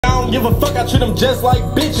don't give a fuck, I treat them just like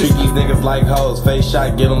bitches. Treat these niggas like hoes, face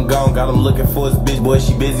shot, get them gone. Got them looking for his bitch, boy,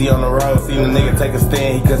 she busy on the road. Seen a nigga take a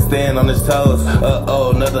stand, he couldn't stand on his toes.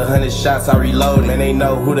 Uh-oh, another 100 shots, I reload. Man, they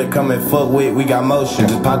know who to come and fuck with, we got motion.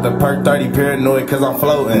 Just popped a perk 30, paranoid cause I'm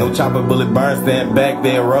floating. No chopper, bullet burn, stand back,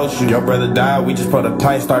 they'll roast you. Your brother died, we just put a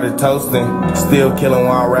pint, started toasting. Still killing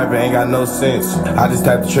while rapping, ain't got no sense. I just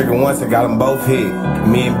tapped the trigger once and got them both hit.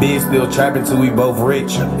 Me and Big still trapping till we both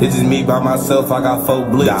rich. It's just me by myself, I got 4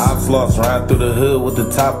 blicks. The ops lost, ride through the hood with the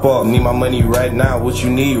top off. Need my money right now, what you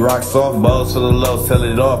need? Rock soft, balls to the low, sell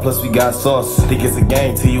it all, plus we got sauce. Think it's a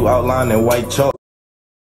game till you outline in white chalk.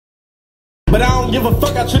 But I don't give a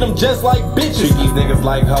fuck, I treat them just like bitches. Treat these niggas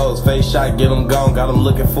like hoes, face shot, get them gone. Got them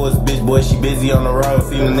looking for his bitch, boy, she busy on the road.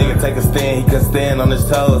 Seen a nigga take a stand, he couldn't stand on his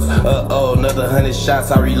toes. Uh-oh, another 100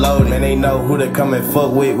 shots, I reload. Man, they know who to come and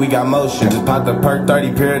fuck with, we got motion. Just popped a perk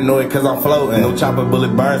 30, paranoid cause I'm floating. No chopper,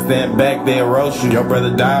 bullet burn, stand back, they'll roast you. Your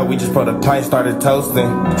brother died, we just put a pint, started toasting.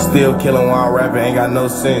 Still killing while rapping, ain't got no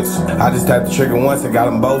sense. I just tapped the trigger once and got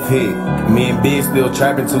them both hit. Me and Big still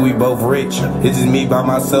trapping till we both rich. It's just me by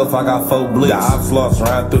myself, I got 4 blicks. The ops lost,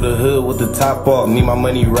 ride through the hood with the top off. Need my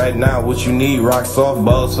money right now, what you need? Rock soft,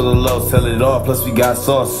 balls to the low, sell it all, plus we got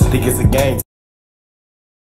sauce. Think it's a game.